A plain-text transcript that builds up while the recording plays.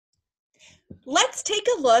Let's take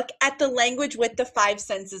a look at the language with the five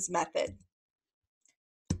senses method.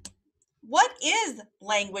 What is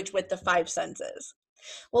language with the five senses?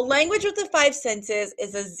 Well, language with the five senses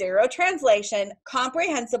is a zero translation,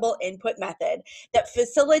 comprehensible input method that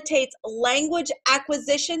facilitates language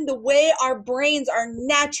acquisition the way our brains are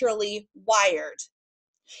naturally wired.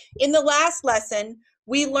 In the last lesson,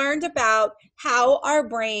 we learned about how our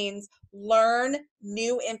brains learn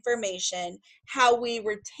new information, how we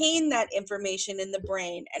retain that information in the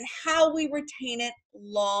brain, and how we retain it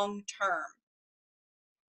long term.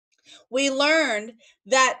 We learned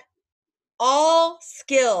that all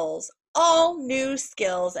skills, all new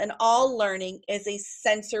skills, and all learning is a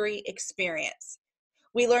sensory experience.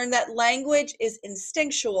 We learned that language is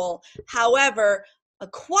instinctual. However,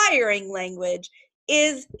 acquiring language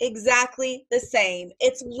is exactly the same.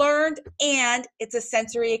 It's learned and it's a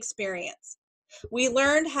sensory experience. We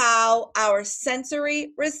learned how our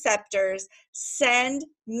sensory receptors send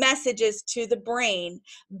messages to the brain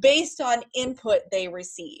based on input they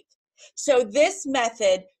receive. So this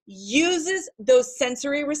method uses those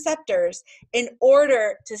sensory receptors in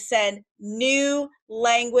order to send new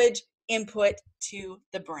language input to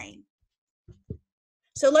the brain.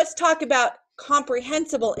 So let's talk about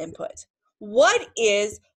comprehensible input. What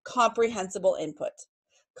is comprehensible input?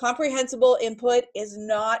 Comprehensible input is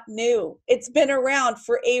not new. It's been around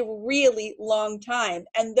for a really long time.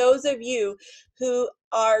 And those of you who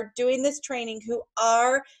are doing this training, who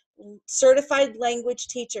are certified language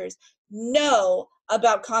teachers, know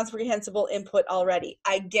about comprehensible input already.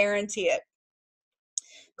 I guarantee it.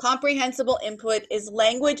 Comprehensible input is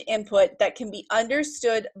language input that can be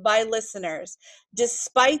understood by listeners,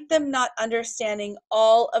 despite them not understanding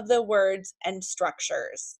all of the words and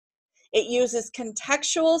structures. It uses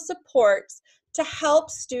contextual supports to help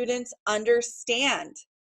students understand.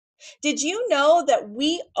 Did you know that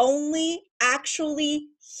we only actually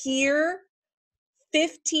hear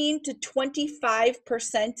 15 to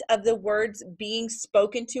 25% of the words being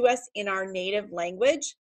spoken to us in our native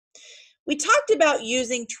language? We talked about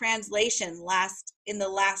using translation in the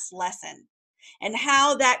last lesson and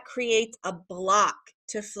how that creates a block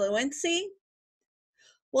to fluency.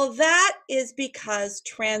 Well, that is because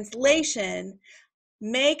translation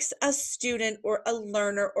makes a student or a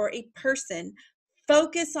learner or a person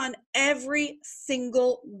focus on every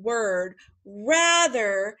single word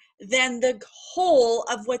rather than the whole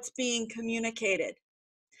of what's being communicated.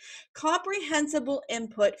 Comprehensible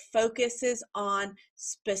input focuses on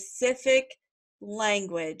specific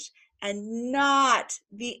language and not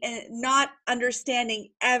understanding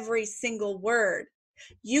every single word.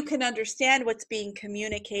 You can understand what's being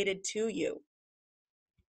communicated to you.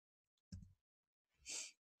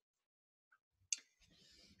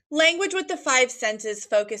 Language with the five senses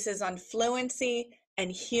focuses on fluency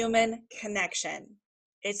and human connection.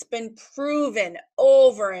 It's been proven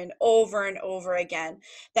over and over and over again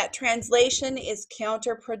that translation is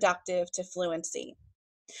counterproductive to fluency.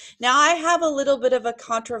 Now, I have a little bit of a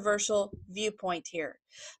controversial viewpoint here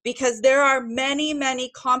because there are many, many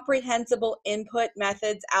comprehensible input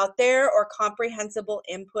methods out there, or comprehensible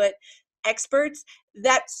input experts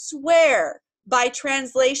that swear by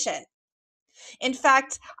translation. In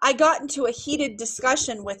fact, I got into a heated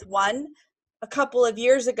discussion with one a couple of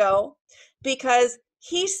years ago because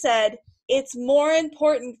he said it's more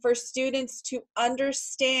important for students to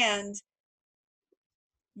understand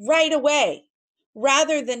right away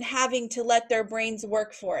rather than having to let their brains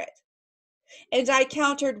work for it. And I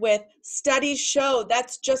countered with, studies show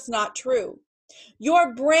that's just not true.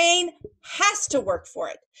 Your brain has to work for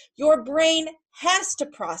it. Your brain has to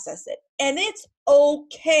process it. And it's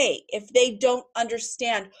okay if they don't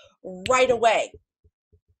understand right away.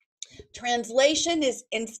 Translation is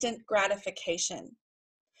instant gratification.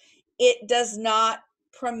 It does not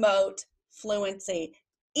promote fluency,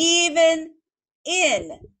 even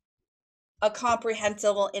in a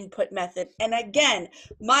comprehensible input method. And again,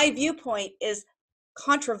 my viewpoint is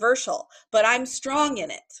controversial, but I'm strong in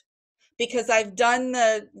it because I've done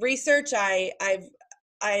the research.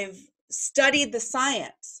 I've studied the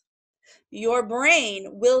science. Your brain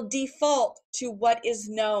will default to what is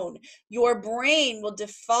known. Your brain will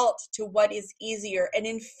default to what is easier. And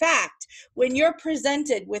in fact, when you're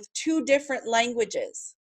presented with two different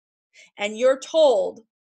languages and you're told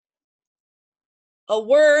a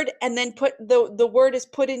word and then the word is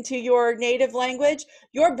put into your native language,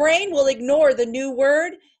 your brain will ignore the new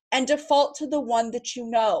word and default to the one that you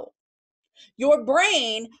know. Your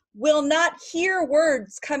brain will not hear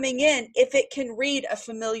words coming in if it can read a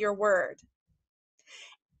familiar word.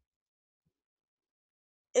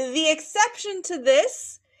 The exception to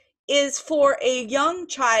this is for a young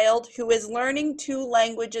child who is learning 2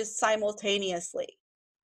 languages simultaneously.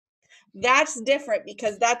 That's different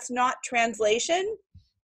because that's not translation.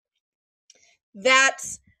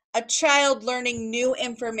 That's a child learning new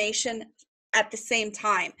information at the same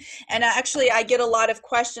time. And actually, I get a lot of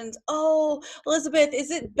questions. Oh, Elizabeth,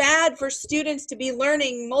 is it bad for students to be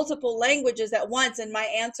learning multiple languages at once? And my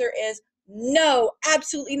answer is no,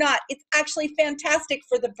 absolutely not. It's actually fantastic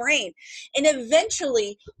for the brain. And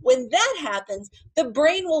eventually, when that happens, the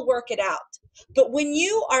brain will work it out. But when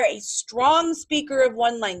you are a strong speaker of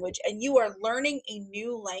one language and you are learning a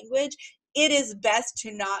new language, it is best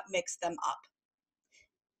to not mix them up,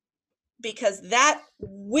 because that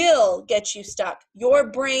will get you stuck.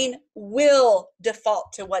 Your brain will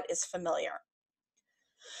default to what is familiar.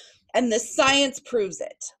 And the science proves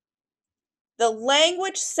it. The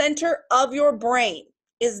language center of your brain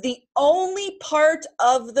is the only part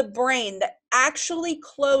of the brain that actually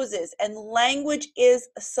closes, and language is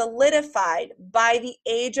solidified by the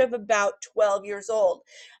age of about 12 years old.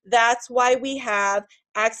 That's why we have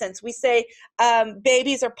accents. We say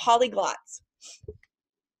babies are polyglots.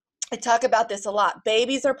 I talk about this a lot.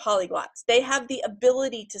 Babies are polyglots. They have the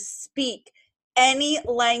ability to speak any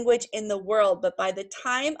language in the world, but by the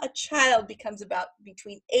time a child becomes about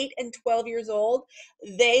between 8 and 12 years old,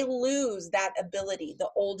 they lose that ability the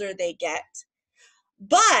older they get.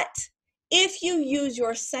 But if you use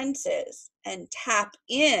your senses and tap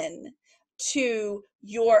in to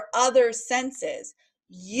your other senses,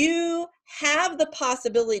 you have the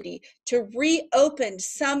possibility to reopen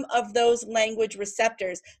some of those language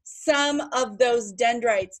receptors. Some of those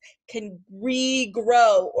dendrites can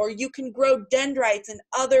regrow, or you can grow dendrites in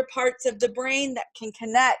other parts of the brain that can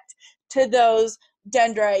connect to those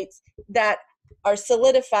dendrites that are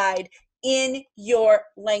solidified in your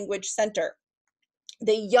language center.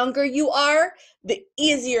 The younger you are, the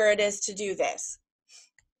easier it is to do this.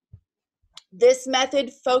 This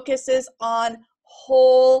method focuses on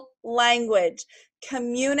whole language,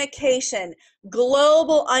 communication,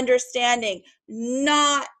 global understanding,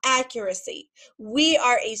 not accuracy. We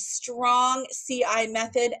are a strong CI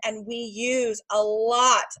method, and we use a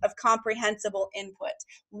lot of comprehensible input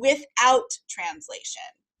without translation.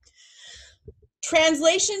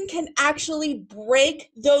 Translation can actually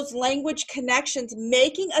break those language connections,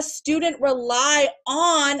 making a student rely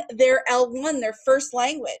on their L1, their first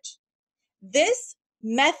language. This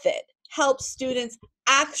method helps students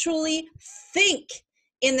actually think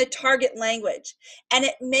in the target language, and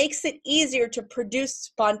it makes it easier to produce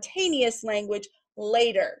spontaneous language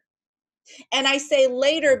later. And I say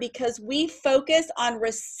later because we focus on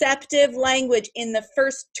receptive language in the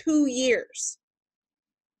first 2 years.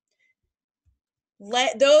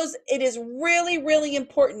 It is really, really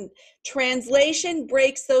important. Translation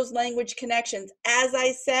breaks those language connections. As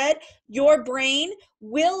I said, your brain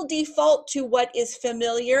will default to what is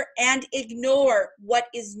familiar and ignore what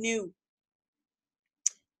is new,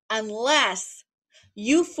 unless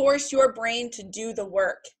you force your brain to do the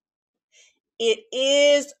work. It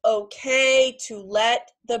is okay to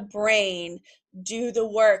let the brain do the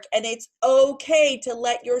work, and it's okay to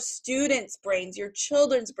let your students' brains, your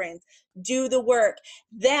children's brains, do the work.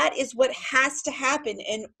 That is what has to happen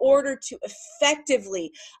in order to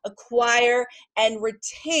effectively acquire and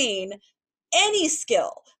retain any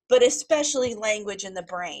skill, but especially language in the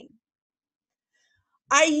brain.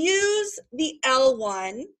 I use the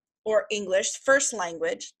L1, or English first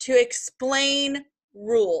language, to explain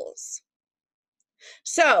rules.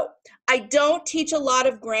 So I don't teach a lot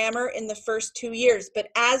of grammar in the first 2 years, but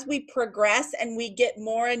as we progress and we get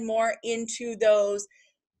more and more into those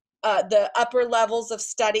the upper levels of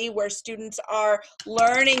study where students are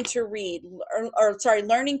learning to read,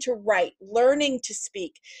 learning to write, learning to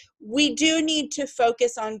speak, we do need to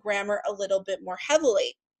focus on grammar a little bit more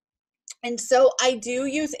heavily. And so I do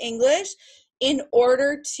use English in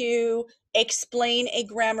order to explain a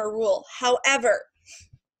grammar rule. However,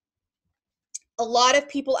 a lot of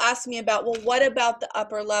people ask me about, well, what about the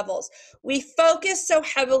upper levels? We focus so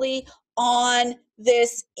heavily on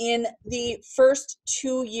this in the first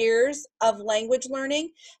 2 years of language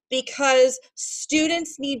learning because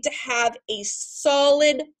students need to have a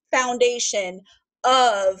solid foundation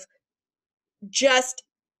of just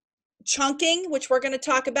chunking, which we're going to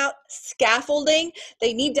talk about, scaffolding.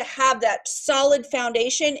 They need to have that solid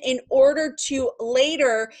foundation in order to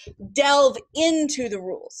later delve into the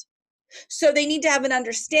rules. So they need to have an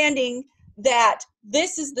understanding that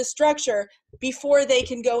this is the structure before they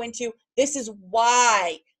can go into this is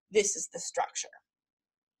why this is the structure.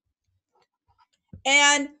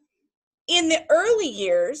 And in the early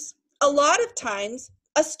years, a lot of times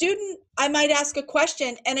a student, I might ask a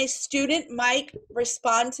question and a student might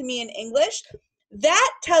respond to me in English.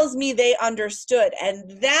 That tells me they understood.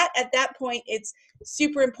 And that at that point, it's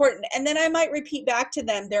super important. And then I might repeat back to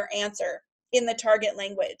them their answer in the target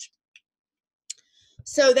language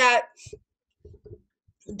so that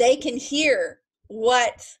they can hear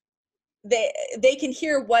what they can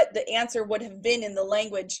hear what the answer would have been in the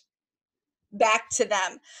language back to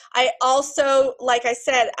them. I also, like I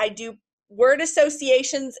said, I do word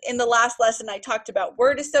associations. In the last lesson, I talked about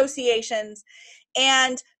word associations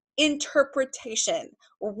and interpretation,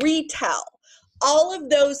 retell, all of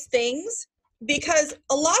those things, because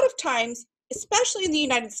a lot of times, especially in the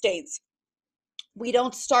United States, we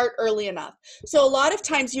don't start early enough. So a lot of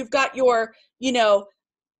times you've got your,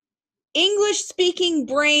 English speaking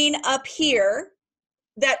brain up here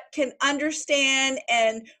that can understand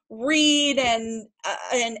and read and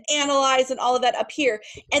analyze and all of that up here.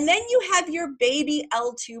 And then you have your baby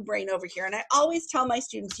L2 brain over here. And I always tell my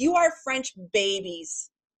students, you are French babies.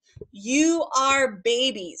 You are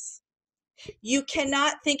babies. You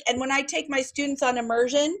cannot think, and when I take my students on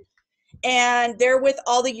immersion and they're with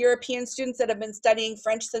all the European students that have been studying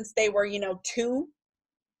French since they were, 2,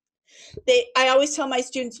 I always tell my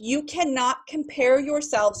students, you cannot compare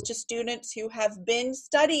yourselves to students who have been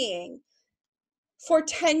studying for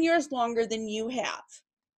 10 years longer than you have.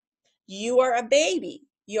 You are a baby.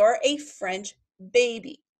 You're a French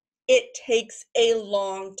baby. It takes a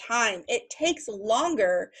long time. It takes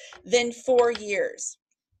longer than 4 years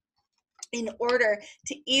in order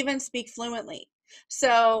to even speak fluently.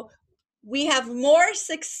 So we have more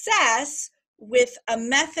success with a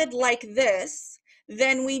method like this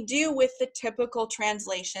than we do with the typical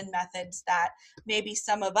translation methods that maybe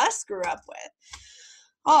some of us grew up with.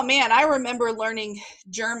 Oh man, I remember learning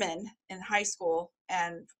German in high school,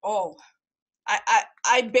 and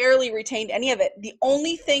I barely retained any of it. The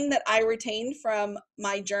only thing that I retained from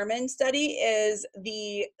my German study is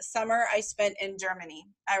the summer I spent in Germany.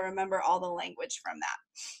 I remember all the language from that.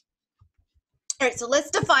 All right, so let's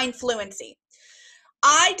define fluency.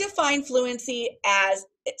 I define fluency as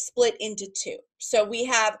split into 2. So we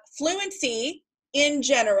have fluency in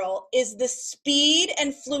general is the speed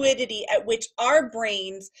and fluidity at which our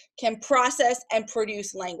brains can process and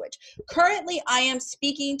produce language. Currently, I am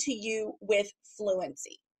speaking to you with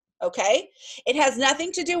fluency, okay? It has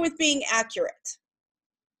nothing to do with being accurate.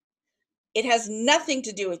 It has nothing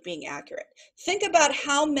to do with being accurate. Think about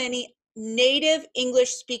how many native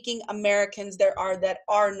English-speaking Americans there are that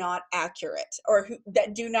are not accurate or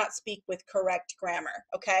that do not speak with correct grammar,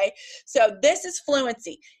 okay? So this is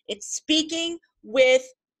fluency. It's speaking with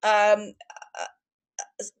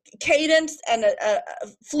cadence and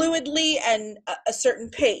fluidly and a certain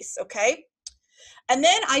pace, okay? And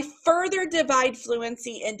then I further divide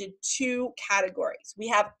fluency into 2 categories. We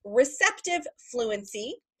have receptive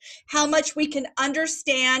fluency, how much we can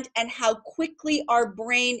understand and how quickly our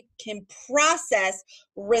brain can process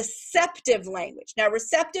receptive language. Now,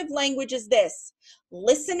 receptive language is this: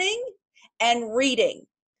 listening and reading.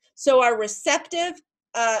 So our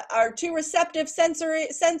 2 receptive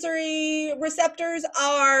sensory receptors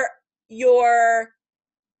are your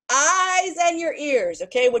eyes and your ears,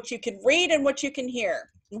 okay? What you can read and what you can hear,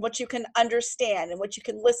 and what you can understand and what you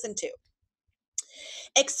can listen to.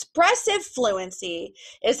 Expressive fluency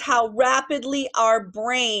is how rapidly our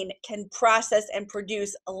brain can process and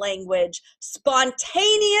produce a language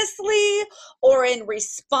spontaneously or in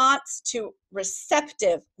response to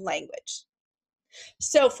receptive language.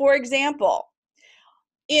 So, for example,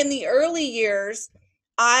 in the early years,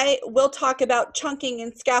 I will talk about chunking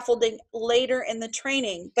and scaffolding later in the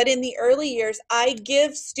training, but in the early years, I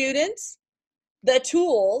give students the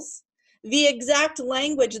tools, the exact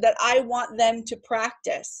language that I want them to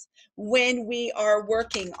practice when we are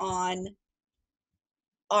working on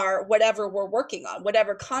our whatever we're working on,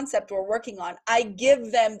 whatever concept we're working on. I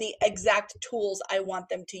give them the exact tools I want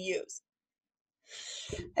them to use.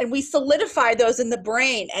 And we solidify those in the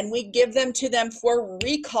brain and we give them to them for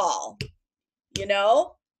recall.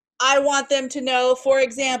 I want them to know, for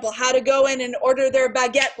example, how to go in and order their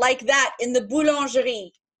baguette like that in the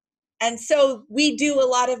boulangerie. And so we do a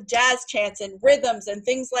lot of jazz chants and rhythms and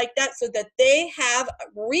things like that so that they have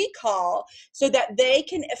recall, so that they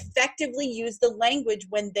can effectively use the language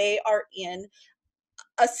when they are in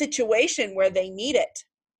a situation where they need it.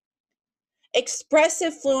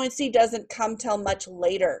 Expressive fluency doesn't come till much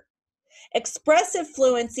later. Expressive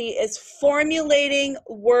fluency is formulating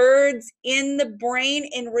words in the brain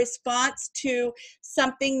in response to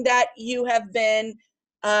something that you have been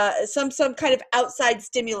some kind of outside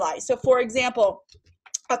stimuli. So, for example,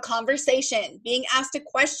 a conversation, being asked a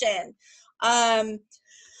question,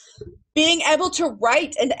 Being able to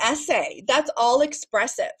write an essay, that's all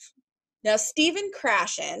expressive. Now, Stephen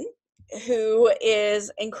Krashen, who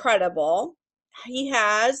is incredible, he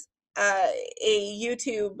has a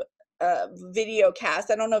YouTube video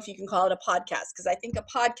cast. I don't know if you can call it a podcast, because I think a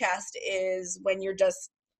podcast is when you're just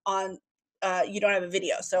on, you don't have a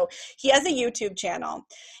video. So he has a YouTube channel.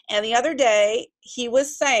 And the other day, he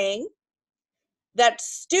was saying that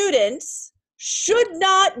students should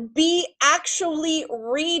not be actually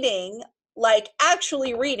reading,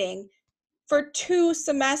 for 2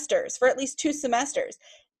 semesters, for at least 2 semesters.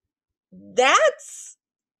 That's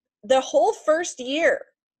the whole first year.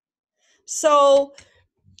 So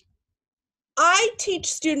I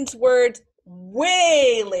teach students words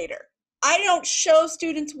way later. I don't show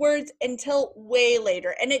students words until way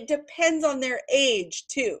later, and it depends on their age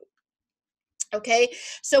too. Okay,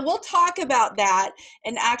 so we'll talk about that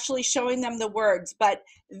and actually showing them the words, but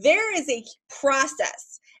there is a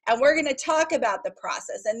process, and we're going to talk about the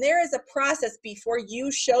process, and there is a process before you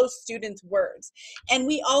show students words. And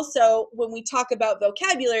we also, when we talk about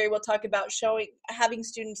vocabulary, we'll talk about having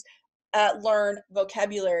students learn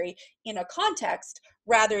vocabulary in a context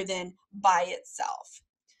rather than by itself.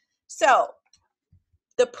 So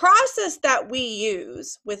the process that we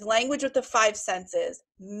use with language with the 5 senses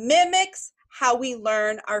mimics how we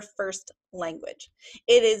learn our first language.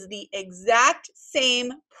 It is the exact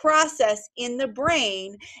same process in the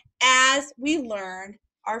brain as we learn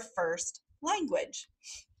our first language.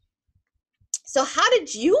 So how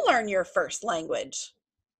did you learn your first language?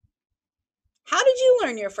 How did you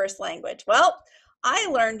learn your first language? Well, I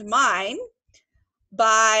learned mine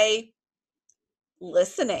by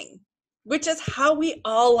listening, which is how we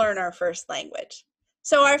all learn our first language.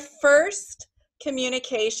 So our first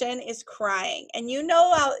communication is crying. And you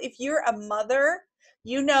know how, if you're a mother,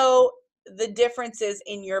 you know the differences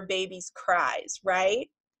in your baby's cries, right?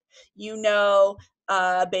 You know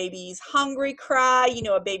a baby's hungry cry, you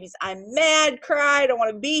know a baby's I'm mad cry, I don't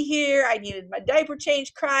want to be here, I needed my diaper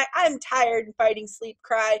change cry, I'm tired and fighting sleep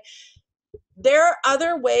cry. There are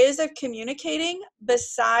other ways of communicating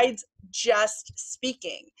besides just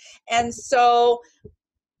speaking. And so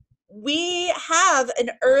we have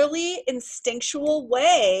an early instinctual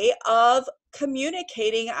way of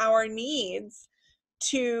communicating our needs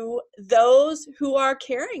to those who are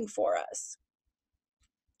caring for us.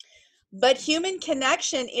 But human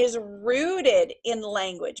connection is rooted in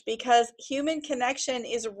language, because human connection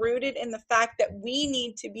is rooted in the fact that we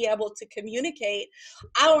need to be able to communicate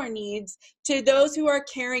our needs to those who are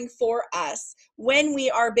caring for us when we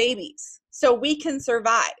are babies, so we can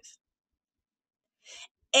survive.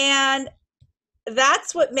 And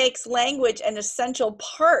that's what makes language an essential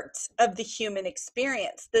part of the human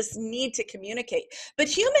experience, this need to communicate. But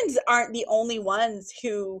humans aren't the only ones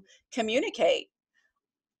who communicate.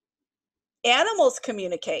 Animals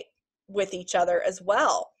communicate with each other as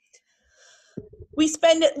well. We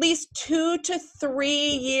spend at least 2 to 3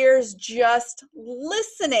 years just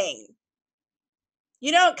listening.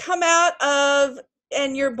 You don't come out of,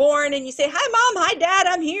 and you're born and you say, hi mom, hi dad,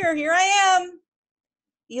 I'm here I am.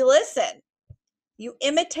 You listen. You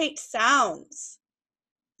imitate sounds.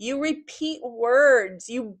 You repeat words.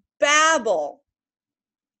 You babble.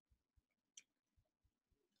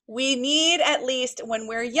 We need, at least when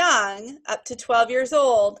we're young, up to 12 years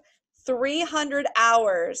old, 300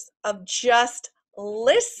 hours of just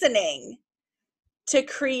listening to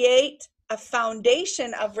create a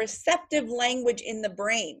foundation of receptive language in the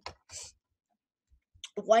brain.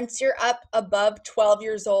 Once you're up above 12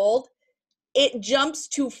 years old, it jumps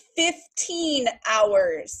to 15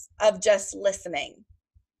 hours of just listening.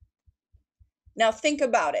 Now think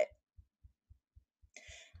about it.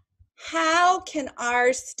 How can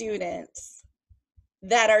our students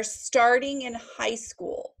that are starting in high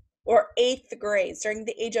school or 8th grade, starting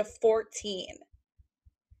the age of 14,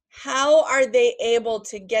 how are they able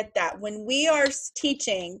to get that when we are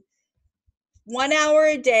teaching 1 hour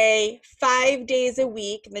a day, 5 days a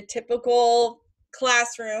week in the typical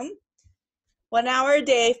classroom, 1 hour a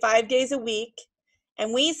day, 5 days a week,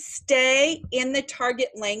 and we stay in the target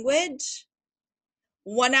language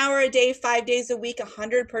 1 hour a day, 5 days a week,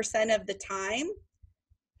 100% of the time?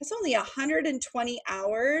 That's only 120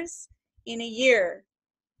 hours in a year.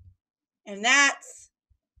 And that's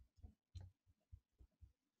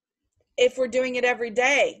if we're doing it every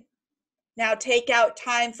day. Now take out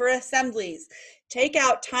time for assemblies, take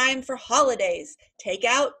out time for holidays, take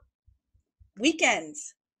out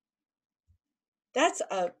weekends.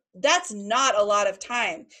 That's not a lot of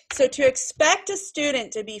time. So to expect a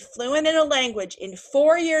student to be fluent in a language in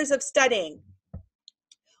 4 years of studying,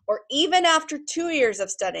 or even after 2 years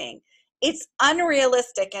of studying, It's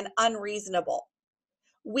unrealistic and unreasonable.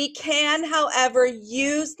 We can, however,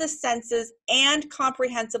 use the senses and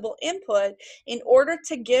comprehensible input in order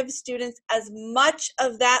to give students as much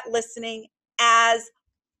of that listening as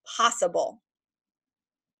possible.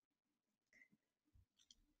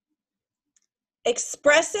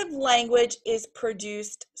 Expressive language is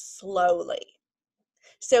produced slowly.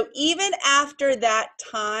 So even after that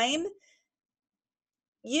time,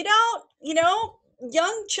 young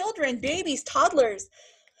children, babies, toddlers,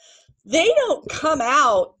 they don't come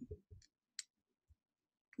out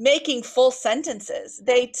making full sentences.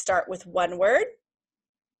 They start with 1 word,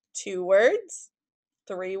 2 words,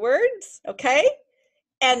 3 words, okay?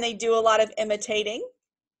 And they do a lot of imitating,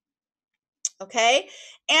 okay?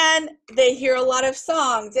 And they hear a lot of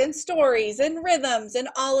songs and stories and rhythms and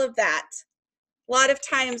all of that. A lot of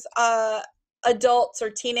times adults or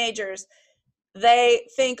teenagers, they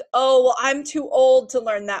think, oh, well, I'm too old to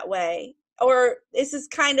learn that way. Or this is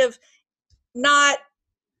kind of not,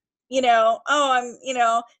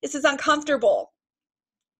 this is uncomfortable.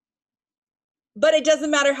 But it doesn't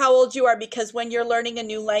matter how old you are, because when you're learning a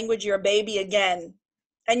new language, you're a baby again,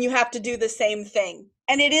 and you have to do the same thing.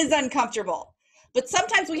 And it is uncomfortable. But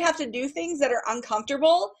sometimes we have to do things that are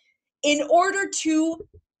uncomfortable in order to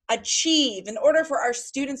achieve, in order for our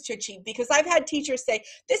students to achieve. Because I've had teachers say,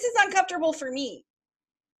 this is uncomfortable for me.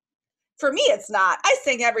 For me, it's not. I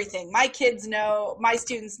sing everything. My kids know, my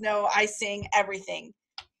students know I sing everything.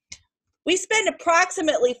 We spend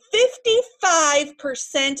approximately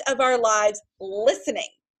 55% of our lives listening.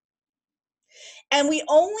 And we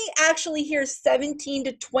only actually hear 17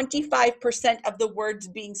 to 25% of the words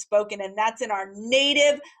being spoken, and that's in our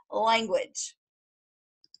native language.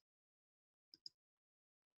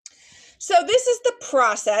 So this is the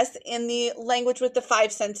process in the language with the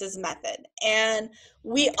 5 senses method, and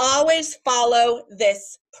we always follow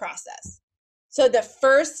this process. So the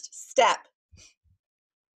first step,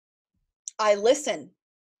 I listen.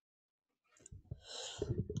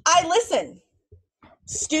 I listen.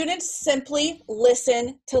 Students simply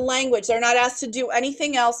listen to language. They're not asked to do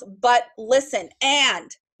anything else but listen.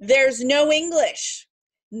 And there's no English.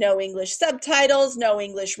 No English subtitles, no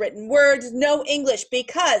English written words, no English,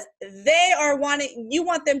 because you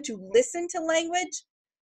want them to listen to language.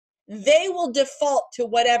 They will default to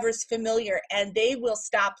whatever's familiar and they will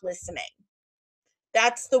stop listening.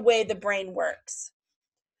 That's the way the brain works.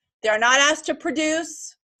 They're not asked to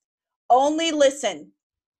produce, only listen.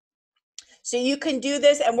 So you can do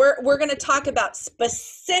this, and we're going to talk about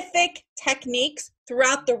specific techniques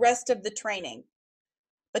throughout the rest of the training.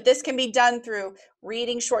 But this can be done through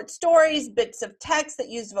reading short stories, bits of text that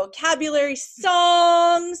use vocabulary,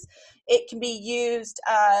 songs. It can be used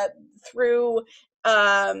through,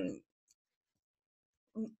 putting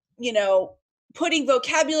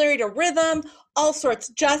vocabulary to rhythm, all sorts,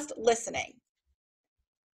 just listening.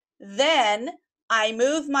 Then I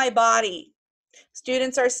move my body.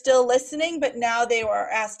 Students are still listening, but now they are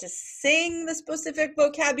asked to sing the specific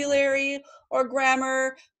vocabulary or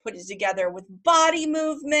grammar, put it together with body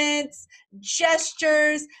movements,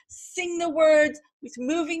 gestures, sing the words with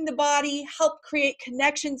moving the body, help create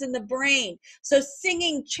connections in the brain. So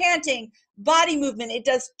singing, chanting, body movement, it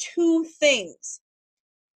does 2 things.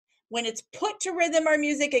 When it's put to rhythm or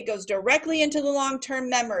music, it goes directly into the long-term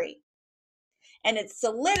memory, and it's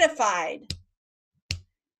solidified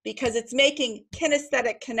because it's making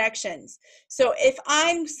kinesthetic connections. So if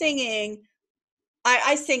I'm singing,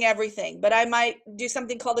 I sing everything, but I might do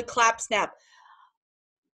something called a clap snap.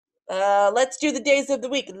 Let's do the days of the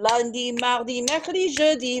week. Lundi, mardi, mercredi,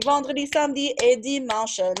 jeudi, vendredi, samedi et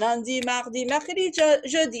dimanche. Lundi, mardi, mercredi,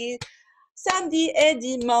 jeudi, samedi et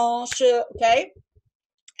dimanche. Okay?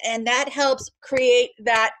 And that helps create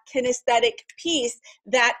that kinesthetic piece,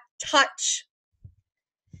 that touch.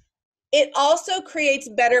 It also creates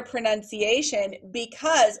better pronunciation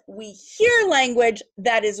because we hear language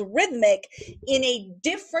that is rhythmic in a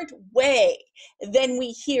different way than we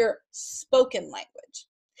hear spoken language.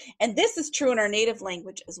 And this is true in our native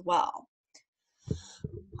language as well.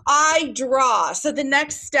 I draw. So the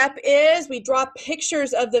next step is we draw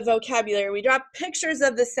pictures of the vocabulary. We draw pictures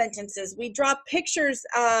of the sentences. We draw pictures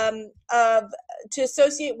to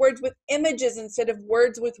associate words with images instead of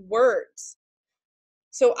words with words.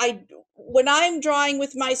 So when I'm drawing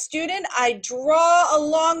with my student, I draw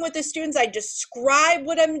along with the students. I describe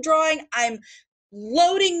what I'm drawing. I'm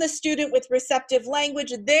loading the student with receptive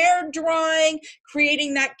language. They're drawing,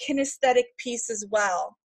 creating that kinesthetic piece as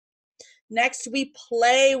well. Next, we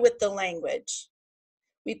play with the language.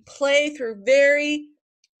 We play through very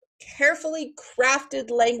carefully crafted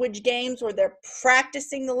language games where they're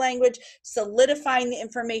practicing the language, solidifying the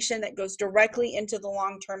information that goes directly into the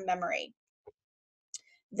long-term memory.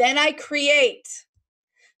 Then I create.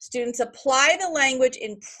 Students apply the language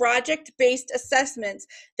in project-based assessments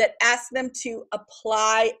that ask them to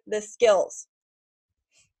apply the skills.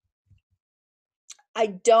 I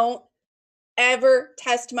don't ever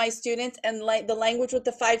test my students, and the language with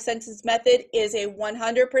the 5 senses method is a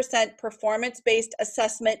 100% performance-based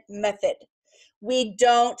assessment method. We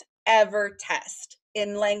don't ever test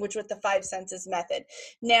in language with the 5 senses method.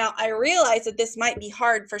 Now, I realize that this might be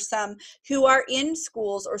hard for some who are in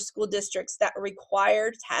schools or school districts that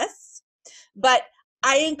require tests, but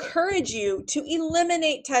I encourage you to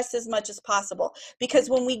eliminate tests as much as possible, because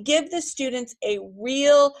when we give the students a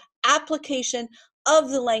real application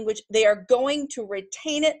of the language, they are going to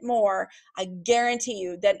retain it more, I guarantee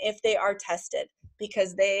you, than if they are tested,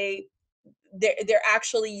 because they're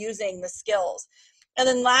actually using the skills. And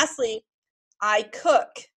then lastly, I cook.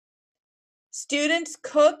 Students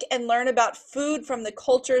cook and learn about food from the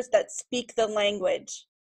cultures that speak the language.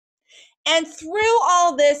 And through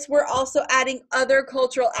all this, we're also adding other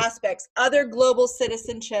cultural aspects, other global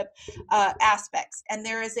citizenship aspects. And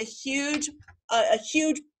there is a huge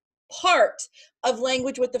part of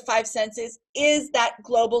language with the 5 senses is that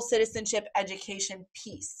global citizenship education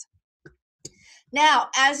piece. Now,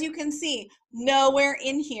 as you can see, nowhere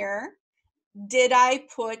in here did I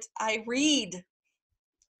put I read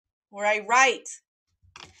or I write.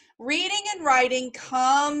 Reading and writing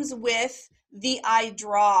comes with the I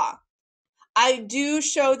draw. I do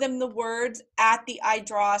show them the words at the I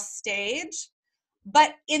draw stage,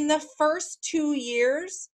 but in the first 2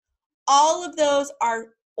 years, all of those are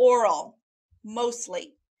oral,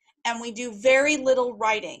 mostly, and we do very little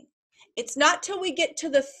writing. It's not till we get to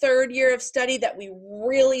the 3rd year of study that we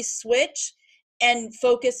really switch and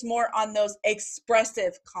focus more on those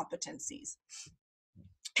expressive competencies.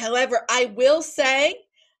 However, I will say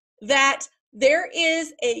that there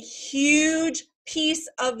is a huge piece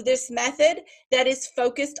of this method that is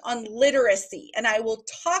focused on literacy, and I will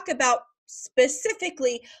talk about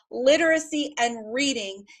specifically literacy and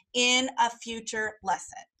reading in a future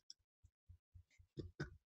lesson.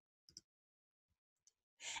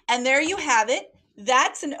 And there you have it.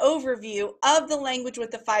 That's an overview of the language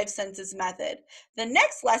with the 5 senses method. The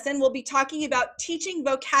next lesson we'll be talking about teaching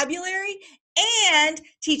vocabulary and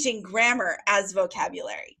teaching grammar as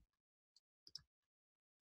vocabulary.